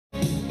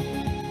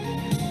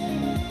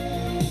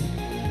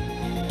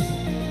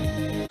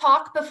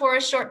talk before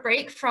a short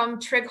break from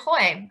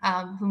Trygve,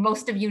 who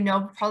most of you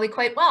know probably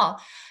quite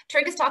well.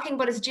 Trygve is talking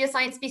about his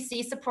Geoscience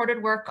BC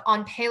supported work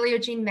on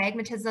Paleogene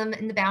magmatism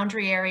in the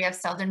boundary area of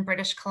southern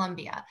British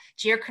Columbia,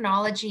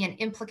 geochronology and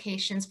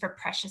implications for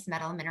precious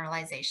metal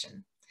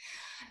mineralization.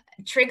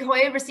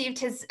 Trygve received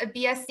his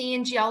BSc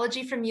in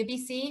geology from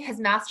UBC, his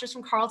master's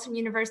from Carleton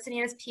University,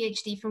 and his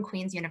PhD from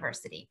Queen's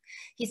University.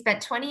 He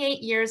spent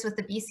 28 years with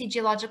the BC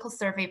Geological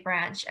Survey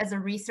branch as a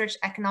research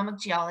economic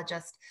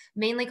geologist,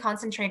 mainly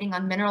concentrating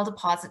on mineral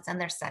deposits and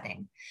their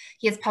setting.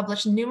 He has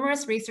published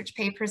numerous research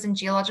papers and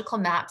geological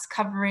maps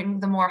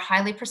covering the more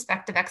highly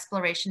prospective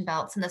exploration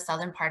belts in the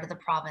southern part of the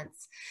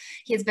province.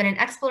 He has been an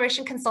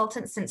exploration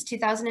consultant since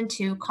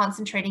 2002,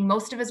 concentrating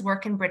most of his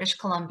work in British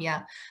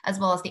Columbia, as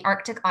well as the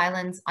Arctic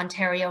islands,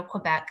 Ontario,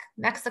 Quebec,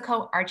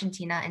 Mexico,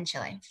 Argentina, and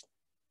Chile.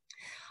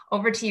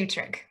 Over to you,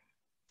 Trig.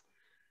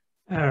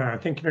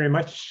 Thank you very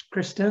much,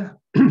 Krista.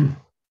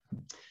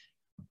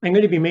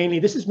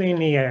 This is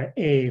mainly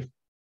a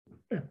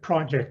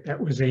project that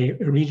was a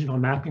regional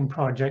mapping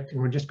project,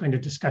 and we're just going to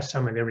discuss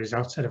some of the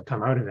results that have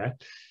come out of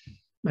that.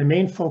 My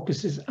main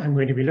focus is I'm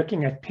going to be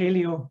looking at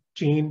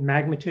Paleogene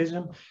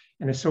magmatism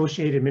and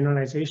associated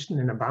mineralization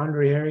in the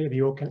boundary area,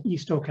 the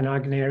East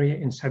Okanagan area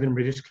in southern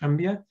British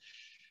Columbia.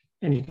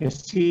 And you can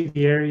see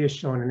the area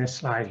shown in this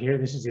slide here.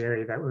 This is the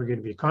area that we're going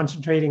to be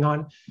concentrating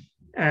on.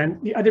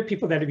 And the other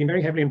people that have been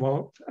very heavily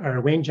involved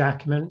are Wayne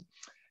Jackman,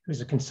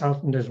 who's a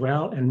consultant as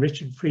well, and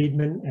Richard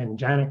Friedman and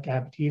Janet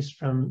Baptiste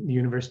from the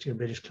University of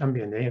British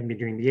Columbia, and they have been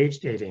doing the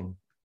age dating.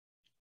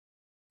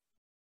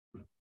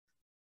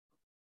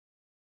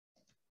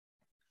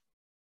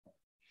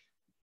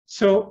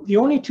 So the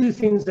only two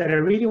things that I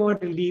really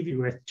want to leave you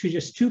with,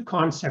 just two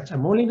concepts.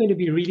 I'm only going to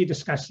be really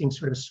discussing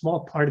sort of a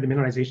small part of the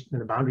mineralization in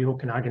the boundary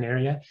Okanagan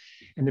area.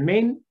 And the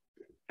main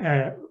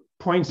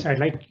points I'd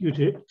like you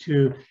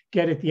to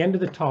get at the end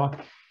of the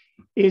talk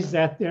is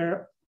that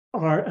there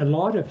are a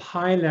lot of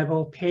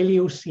high-level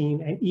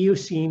Paleocene and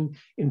Eocene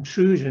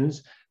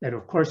intrusions that,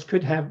 of course,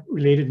 could have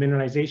related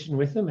mineralization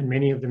with them, and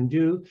many of them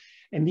do.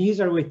 And these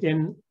are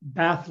within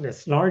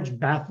batholiths, large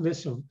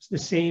batholiths of the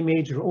same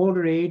age or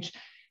older age.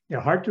 They're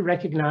hard to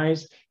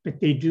recognize, but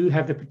they do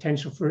have the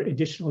potential for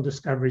additional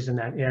discoveries in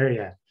that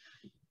area.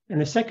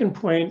 And the second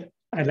point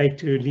I'd like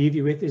to leave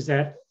you with is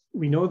that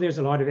we know there's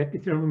a lot of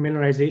epithermal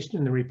mineralization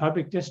in the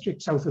Republic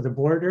District south of the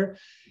border.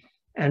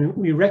 And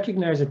we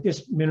recognize that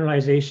this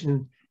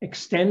mineralization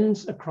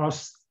extends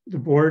across the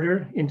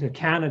border into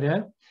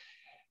Canada,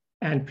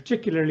 and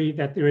particularly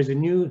that there is a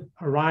new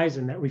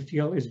horizon that we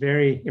feel is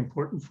very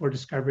important for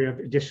discovery of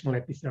additional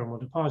epithermal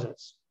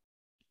deposits.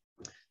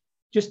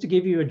 Just to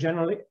give you a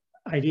general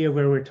idea of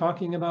where we're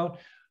talking about,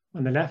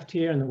 on the left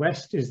here in the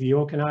west is the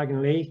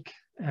Okanagan Lake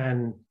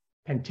and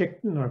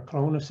Penticton or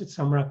Clonus, it's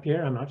somewhere up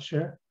here, I'm not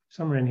sure,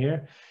 somewhere in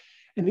here.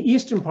 In the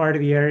eastern part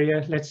of the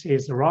area, let's say,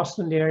 is the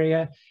Rossland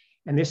area,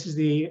 and this is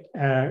the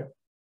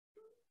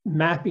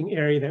mapping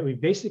area that we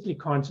basically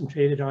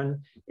concentrated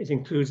on. It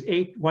includes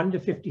 1 to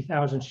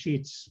 50,000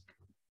 sheets.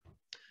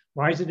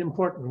 Why is it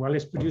important? Well,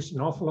 it's produced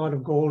an awful lot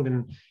of gold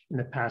in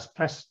the past,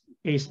 plus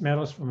base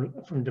metals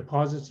from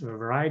deposits of a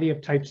variety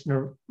of types and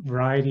a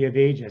variety of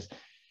ages.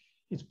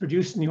 It's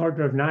produced in the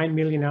order of 9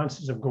 million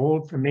ounces of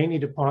gold from mainly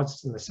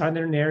deposits in the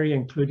southern area,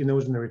 including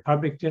those in the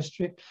Republic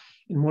District,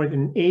 and more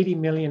than 80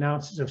 million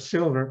ounces of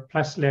silver,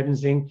 plus lead and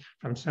zinc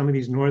from some of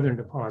these northern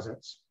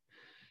deposits.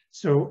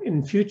 So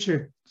in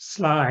future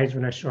slides,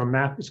 when I show a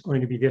map, it's going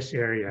to be this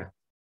area.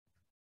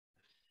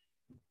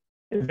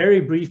 A very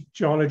brief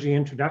geology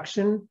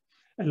introduction.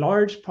 A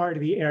large part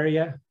of the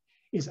area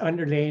is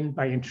underlain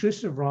by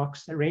intrusive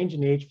rocks that range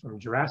in age from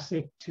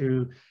Jurassic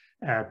to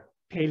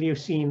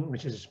Paleocene,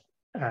 which is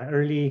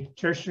early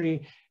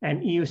tertiary,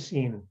 and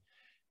Eocene.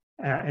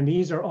 And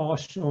these are all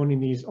shown in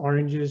these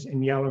oranges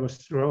and yellows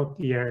throughout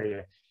the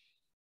area.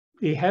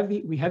 We have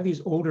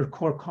these older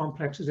core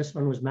complexes. This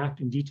one was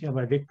mapped in detail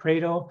by Vic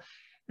Prado,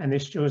 and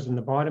this shows in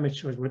the bottom, it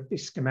shows what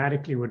this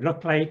schematically would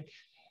look like.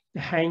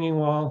 The hanging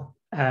wall,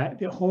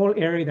 the whole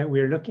area that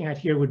we're looking at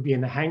here would be in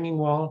the hanging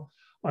wall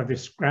of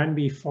this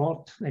Granby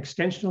Fault, an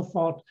extensional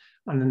fault.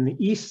 And on the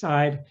east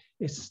side,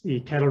 it's the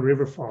Kettle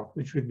River Fault,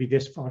 which would be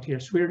this fault here.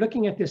 So we're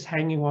looking at this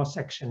hanging wall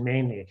section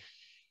mainly.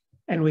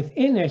 And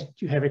within it,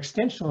 you have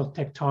extensional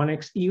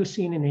tectonics,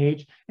 Eocene in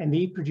age, and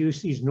they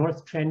produce these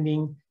north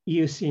trending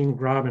Eocene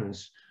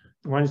grabens,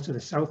 the ones to the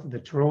south of the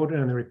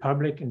Toroda and the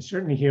Republic. And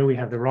certainly here we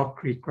have the Rock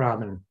Creek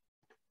graben.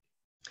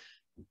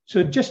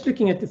 So just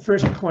looking at the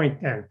first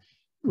point then,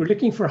 we're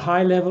looking for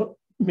high level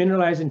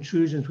mineralized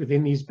intrusions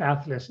within these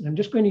batholiths. And I'm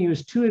just going to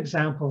use two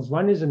examples.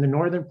 One is in the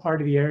northern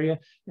part of the area,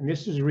 and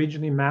this was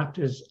originally mapped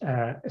as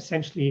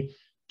essentially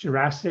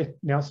Jurassic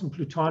Nelson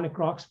plutonic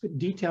rocks, but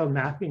detailed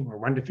mapping, or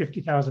 1 to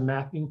 50,000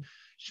 mapping,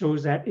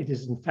 shows that it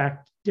is in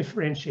fact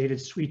differentiated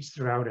suites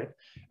throughout it.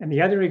 And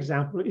the other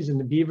example is in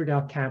the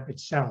Beaverdale camp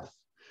itself.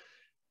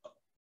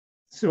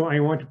 So I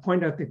want to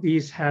point out that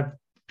these have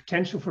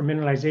potential for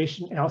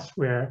mineralization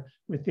elsewhere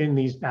within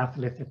these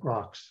batholithic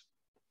rocks.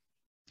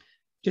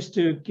 Just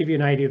to give you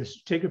an idea of the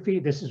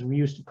stratigraphy, this is, we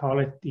used to call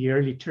it the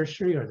early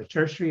tertiary or the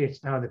tertiary.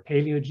 It's now the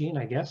Paleogene,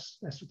 I guess.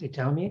 That's what they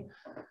tell me.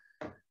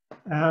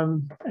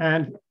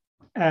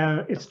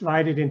 It's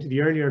divided into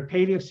the earlier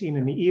Paleocene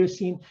and the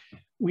Eocene.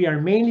 We are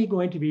mainly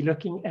going to be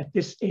looking at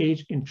this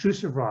age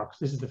intrusive rocks.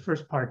 This is the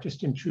first part,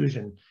 just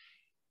intrusion.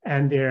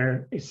 And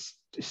it's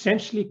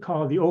essentially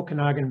called the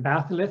Okanagan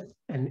batholith,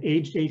 and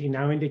age dating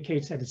now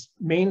indicates that it's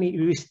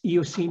mainly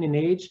Eocene in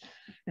age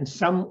and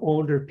some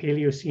older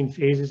Paleocene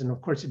phases. And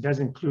of course, it does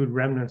include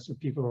remnants of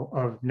people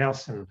of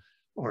Nelson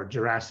or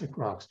Jurassic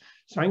rocks.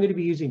 So I'm going to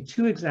be using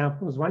two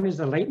examples. One is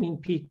the Lightning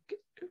Peak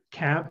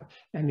camp,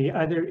 and the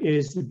other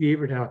is the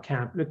Beaverdale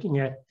camp, looking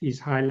at these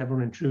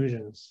high-level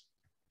intrusions.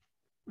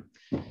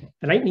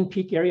 The Lightning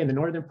Peak area in the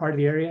northern part of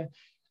the area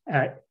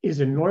is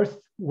a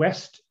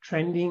northwest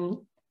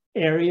trending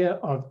area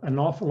of an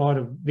awful lot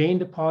of vein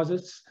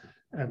deposits,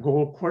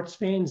 gold quartz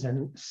veins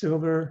and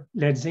silver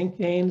lead zinc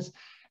veins,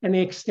 and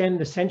they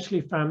extend essentially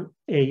from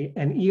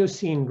an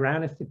Eocene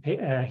granite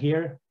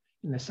here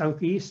in the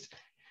southeast.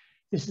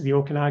 This is the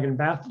Okanagan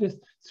batholith,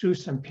 through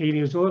some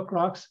Paleozoic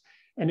rocks,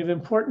 and of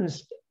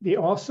importance, they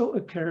also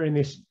occur in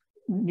this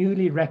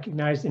newly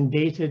recognized and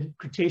dated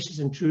Cretaceous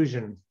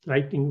intrusion,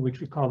 which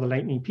we call the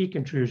Lightning Peak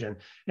intrusion.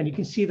 And you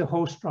can see the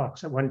host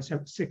rocks at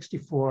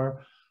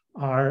 164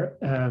 are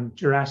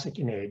Jurassic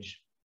in age.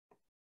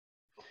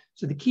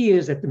 So the key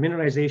is that the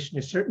mineralization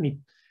is certainly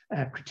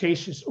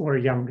Cretaceous or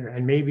younger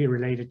and maybe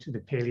related to the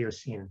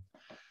Paleocene.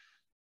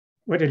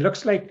 What it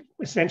looks like,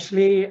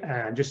 essentially,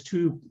 just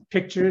two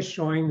pictures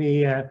showing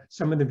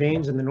some of the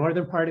veins in the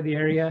northern part of the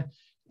area.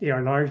 They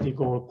are largely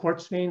gold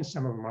quartz veins.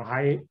 Some of them are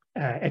high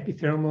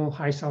epithermal,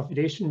 high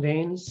sulfidation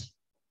veins.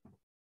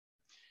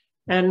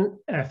 And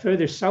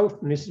further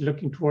south, and this is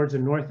looking towards the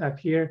north up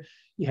here,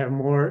 you have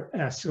more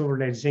silver,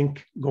 lead,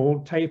 zinc,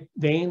 gold type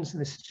veins. And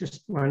this is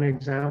just one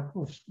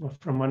example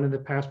from one of the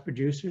past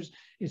producers.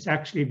 It's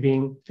actually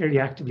being fairly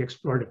actively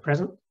explored at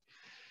present.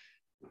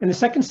 And the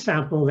second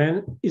sample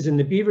then is in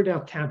the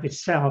Beaverdale camp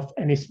itself,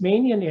 and it's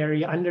mainly an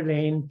area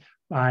underlain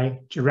by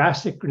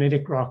Jurassic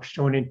granitic rocks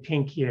shown in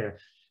pink here.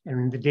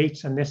 And the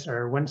dates on this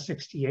are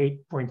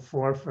 168.4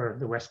 for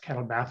the West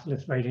Kettle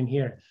batholith right in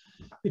here.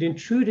 But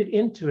intruded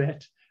into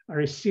it are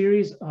a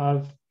series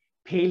of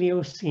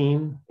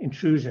Paleocene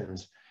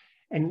intrusions.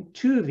 And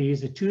two of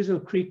these, the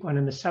Tuzo Creek one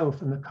in the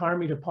south and the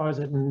Carmi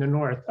deposit in the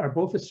north, are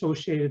both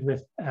associated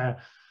with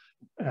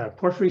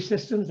porphyry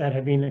systems that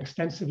have been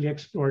extensively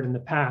explored in the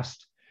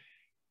past.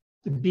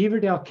 The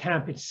Beaverdale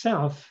camp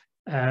itself,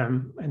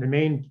 and the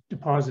main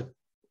deposit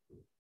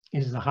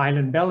is the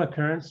Highland Bell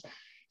occurrence,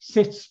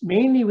 sits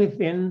mainly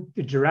within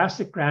the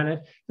Jurassic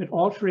granite, but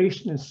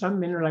alteration and some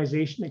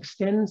mineralization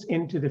extends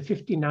into the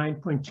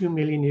 59.2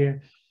 million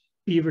year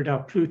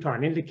Beaverdale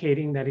Pluton,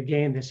 indicating that,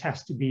 again, this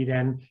has to be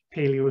then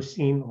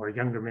Paleocene or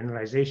younger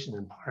mineralization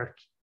in part.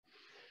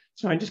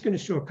 So I'm just going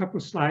to show a couple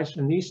of slides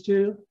from these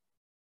two.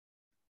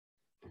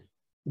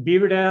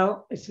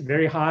 Beaverdale, it's a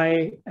very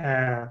high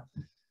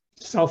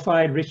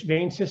sulfide-rich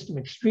vein system,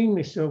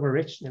 extremely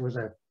silver-rich. There was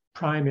a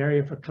prime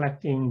area for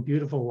collecting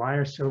beautiful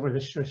wire silver.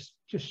 This just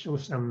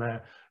shows some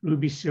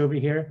ruby silver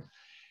here.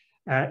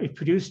 It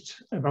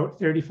produced about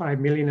 35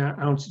 million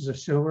ounces of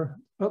silver,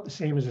 about the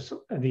same as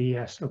the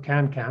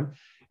Slocan camp,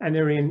 and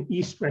they're in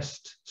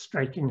east-west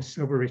striking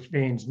silver-rich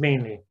veins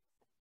mainly.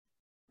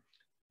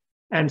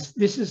 And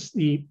this is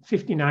the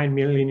 59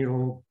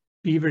 million-year-old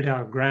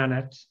Beaverdale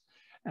granite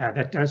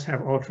that does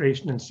have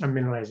alteration and some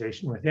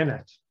mineralization within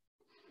it.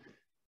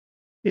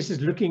 This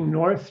is looking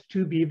north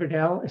to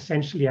Beaverdale,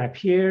 essentially up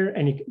here,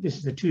 and this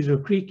is the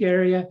Tuzo Creek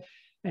area,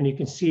 and you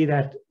can see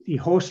that the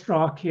host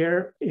rock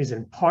here is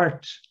in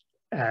part,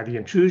 the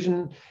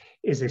intrusion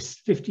is a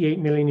 58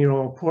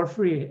 million-year-old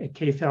porphyry, a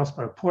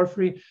K-felspar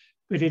porphyry,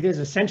 but it is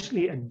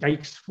essentially a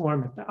dikes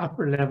form at the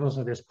upper levels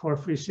of this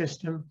porphyry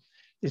system.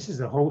 This is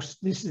the host,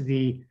 this is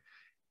the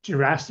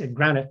Jurassic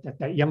granite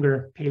that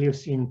younger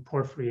Paleocene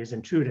porphyry is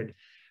intruded.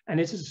 And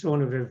this is a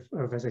zone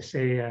of as I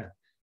say,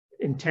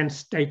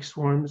 intense dike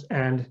swarms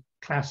and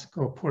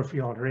classical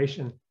porphyry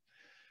alteration.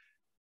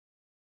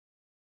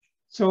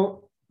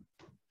 So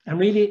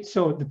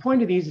the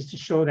point of these is to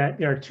show that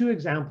there are two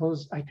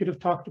examples. I could have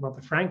talked about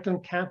the Franklin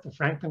camp. The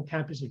Franklin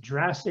camp is a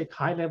Jurassic,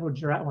 high-level,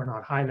 or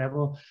not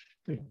high-level,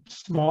 but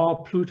small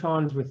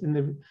plutons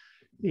within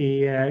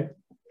the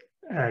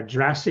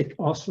Jurassic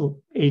also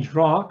aged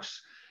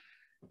rocks.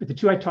 But the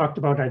two I talked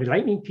about are the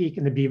Lightning Peak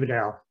and the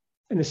Beaverdale.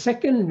 And the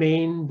second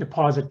main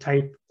deposit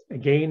type,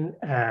 again,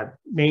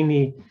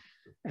 mainly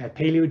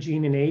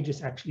Paleogene in age,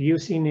 it's actually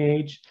Eocene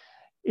age,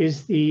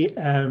 is the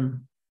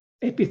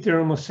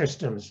epithermal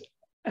systems.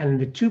 And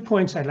the 2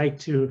 points I'd like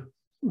to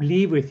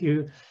leave with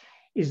you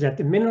is that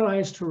the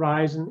mineralized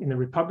horizon in the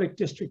Republic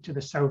District to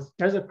the south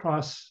does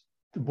cross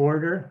the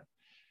border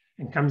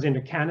and comes into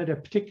Canada,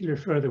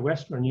 particularly further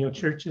west where Neil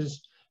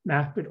Church's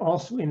map, but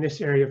also in this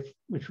area,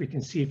 which we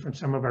can see from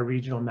some of our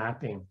regional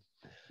mapping.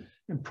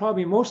 And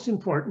probably most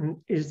important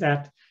is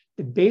that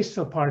the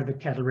basal part of the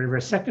Kettle River,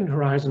 a second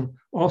horizon,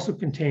 also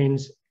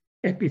contains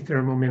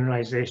epithermal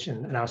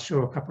mineralization, and I'll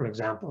show a couple of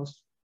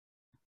examples.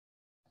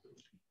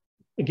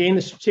 Again,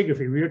 the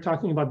stratigraphy, we were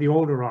talking about the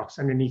older rocks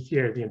underneath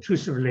here, the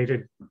intrusive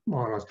related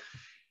models.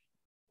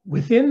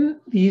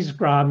 Within these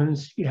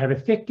grabens, you have a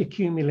thick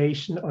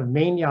accumulation of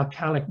mainly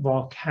alkalic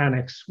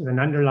volcanics with an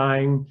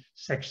underlying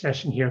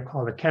succession here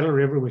called the Kettle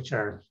River, which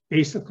are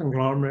basal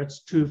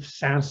conglomerates, tuffs,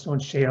 sandstone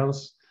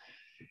shales.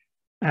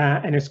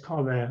 And it's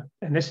called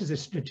and this is a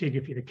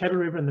stratigraphy, the Kettle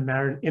River and the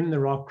Marin in the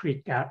Rock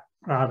Creek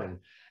graben.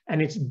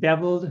 And it's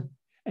beveled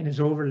and is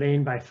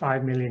overlain by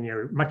 5 million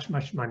year, much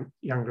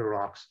younger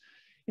rocks.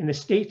 In the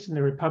States, in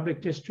the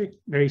Republic District,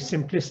 very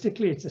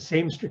simplistically, it's the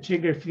same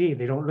stratigraphy.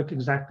 They don't look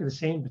exactly the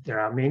same, but there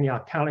are mainly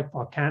alkalic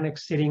volcanics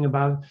sitting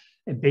above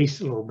a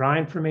basal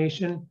O'Brien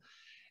formation.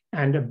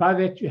 And above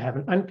it, you have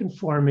an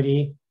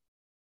unconformity,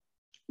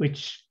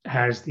 which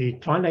has the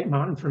Klondike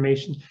Mountain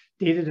Formation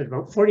dated at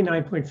about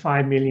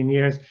 49.5 million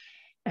years.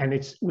 And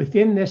it's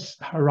within this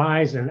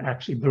horizon,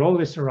 actually below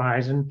this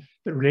horizon,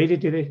 but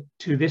related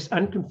to this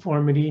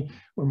unconformity,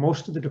 where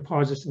most of the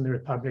deposits in the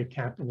Republic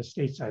camp in the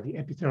States are the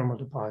epithermal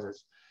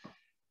deposits.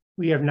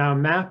 We have now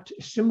mapped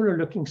a similar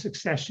looking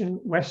succession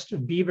west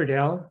of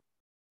Beaverdale.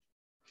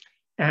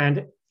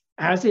 And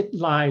as it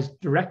lies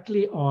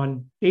directly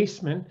on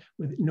basement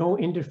with no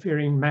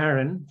interfering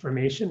Marin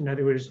formation, in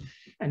other words,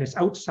 and it's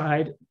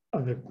outside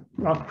of the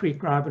Rock Creek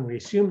graben, we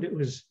assumed it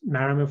was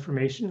Marima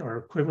formation or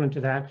equivalent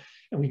to that,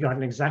 and we got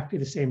an exactly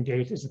the same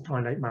date as the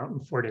Klondike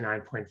Mountain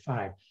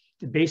 49.5.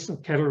 The basal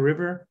Kettle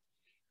River,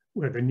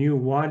 where the new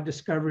WAD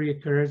discovery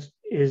occurs,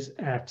 is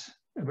at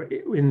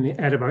in the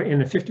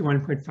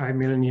 51.5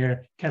 million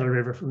year Kettle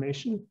River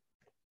formation.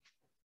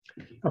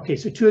 Okay,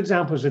 so two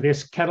examples of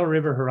this Kettle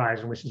River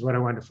horizon, which is what I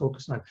want to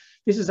focus on.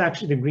 This is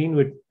actually the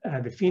Greenwood,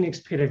 the Phoenix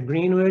Pit at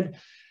Greenwood.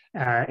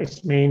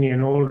 It's mainly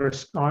an older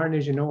skarn,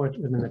 as you know,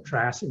 within the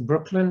Triassic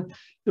Brooklyn.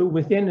 But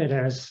within it,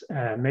 as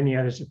many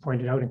others have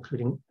pointed out,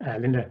 including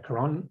Linda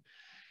Caron,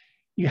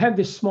 you have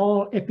this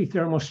small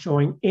epithermal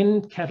showing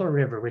in Kettle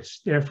River,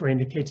 which therefore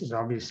indicates it's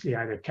obviously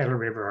either Kettle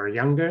River or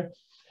younger.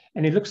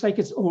 And it looks like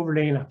it's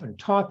overlain up on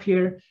top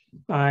here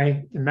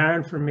by the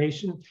Marin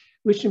Formation,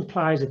 which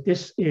implies that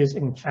this is,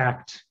 in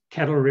fact,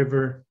 Kettle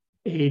River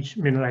age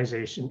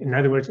mineralization. In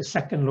other words, a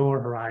second lower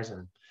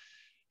horizon.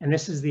 And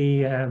this is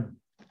the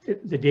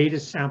data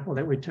sample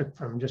that we took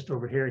from just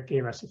over here. It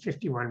gave us a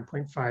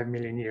 51.5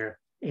 million year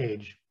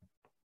age.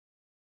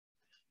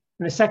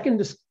 And the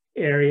second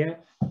area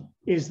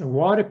is the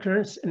WAD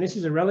occurrence, and this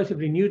is a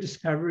relatively new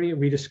discovery.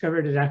 We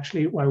discovered it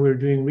actually while we were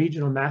doing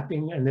regional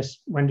mapping and this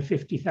 1 to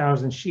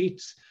 50,000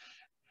 sheets.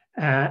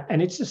 And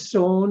it's a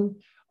zone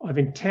of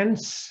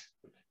intense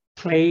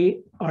clay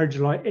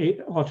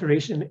argillite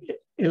alteration,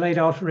 illite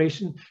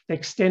alteration that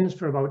extends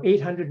for about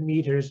 800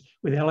 meters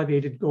with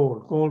elevated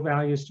gold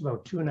values to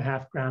about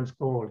 2.5 grams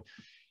gold.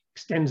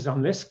 Extends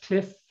on this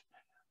cliff,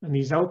 on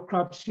these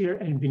outcrops here,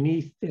 and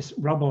beneath this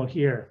rubble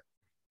here.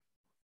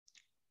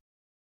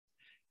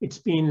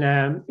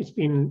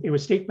 It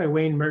was staked by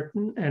Wayne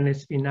Merton, and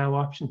it's been now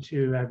optioned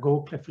to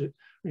Gold Cliff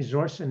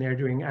Resource, and they're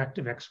doing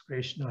active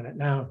exploration on it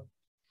now.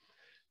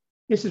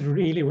 This is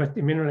really what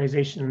the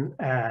mineralization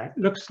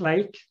looks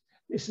like.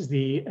 This is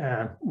the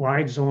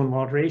wide zone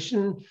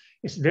alteration.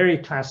 It's very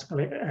classical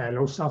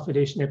low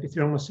sulfidation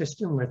epithermal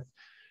system with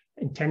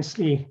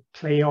intensely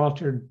clay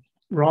altered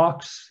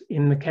rocks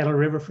in the Kettle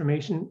River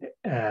Formation,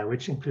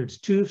 which includes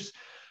tuffs,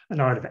 a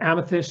lot of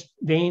amethyst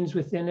veins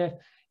within it,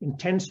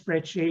 intense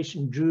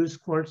brecciation, Druze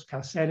quartz,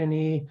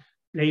 chalcedony,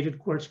 bladed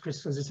quartz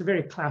crystals. It's a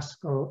very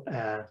classical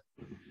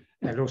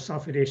low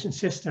sulfidation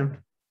system.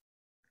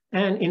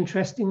 And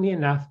interestingly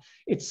enough,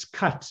 it's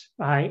cut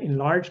by, in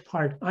large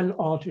part,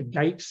 unaltered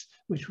dikes,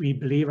 which we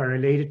believe are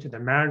related to the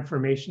Marin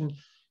Formation,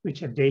 which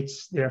have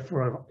dates,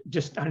 therefore,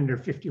 just under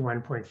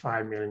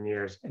 51.5 million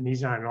years. And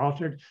these are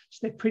unaltered,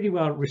 so that pretty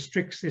well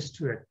restricts this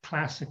to a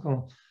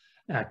classical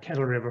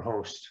Kettle River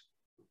host.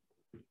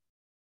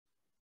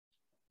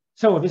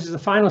 So this is the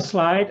final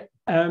slide.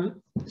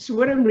 So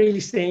what I'm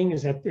really saying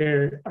is that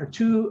there are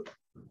two,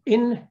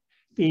 in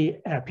the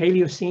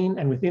Paleocene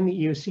and within the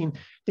Eocene,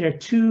 there are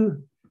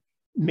two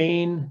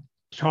main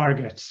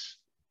targets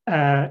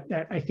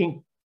that I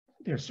think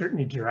there's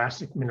certainly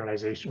Jurassic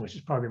mineralization, which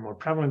is probably more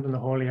prevalent in the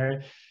whole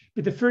area.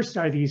 But the first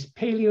are these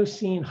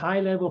Paleocene,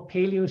 high-level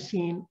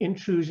Paleocene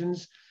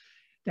intrusions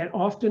that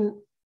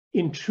often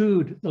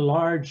intrude the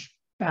large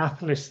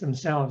batholiths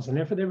themselves. And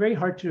therefore, they're very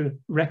hard to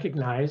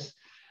recognize,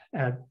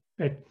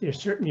 but there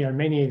certainly are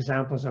many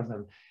examples of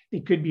them. They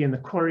could be in the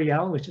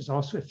Coriell, which is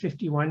also a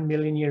 51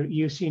 million year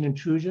Eocene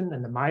intrusion,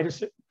 and the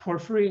Midas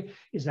porphyry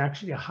is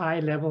actually a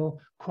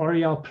high-level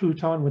Coriell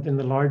pluton within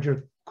the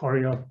larger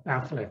Coriell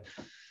batholith.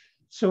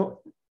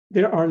 So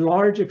there are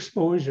large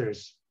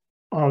exposures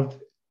of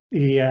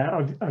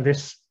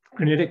this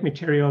granitic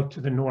material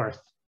to the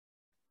north.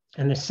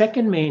 And the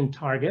second main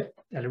target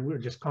that we're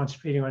just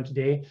concentrating on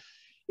today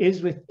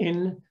is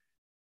within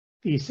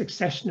the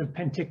succession of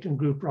Penticton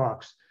group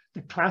rocks.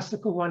 The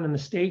classical one in the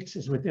States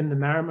is within the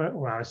Marima,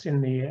 or it's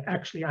in the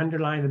actually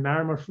underlying the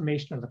Marima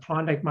Formation or the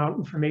Klondike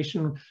Mountain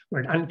Formation,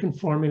 where it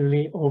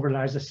unconformingly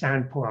overlies a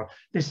sand pole.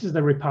 This is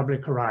the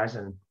Republic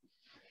horizon.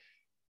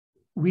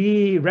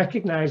 we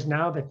recognize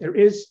now that there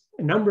is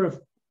a number of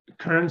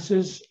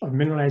occurrences of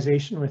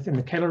mineralization within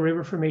the Kettle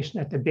River Formation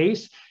at the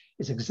base.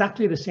 Is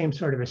exactly the same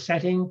sort of a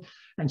setting,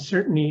 and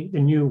certainly the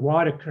new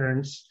Wad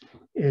occurrence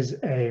is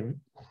a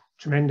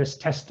tremendous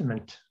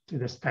testament to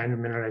this kind of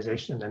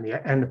mineralization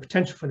and the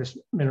potential for this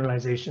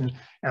mineralization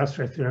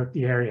elsewhere throughout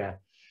the area.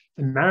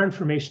 The Marin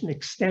Formation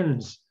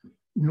extends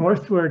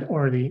northward,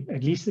 or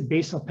at least the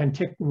basal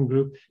Penticton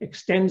group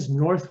extends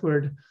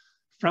northward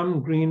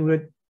from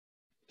Greenwood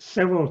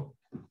several,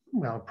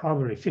 well,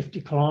 probably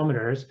 50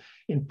 kilometers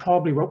in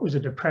probably what was a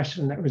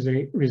depression that was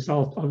a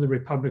result of the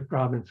Republic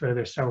Graben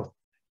further south.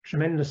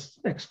 Tremendous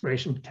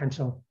exploration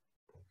potential.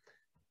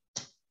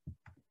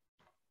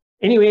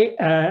 Anyway,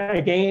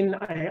 again,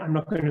 I'm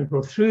not going to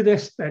go through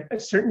this, but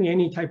certainly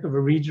any type of a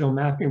regional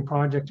mapping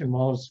project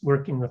involves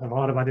working with a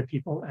lot of other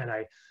people, and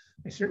I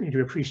certainly do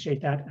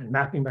appreciate that, and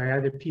mapping by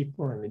other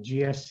people, and the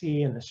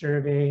GSC and the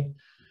survey.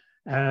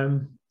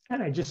 And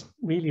I just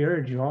really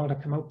urge you all to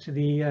come out to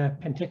the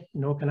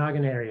Penticton,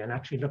 Okanagan area and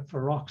actually look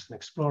for rocks and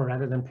explore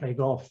rather than play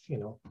golf, you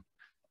know.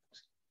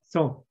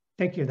 So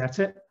thank you, that's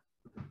it.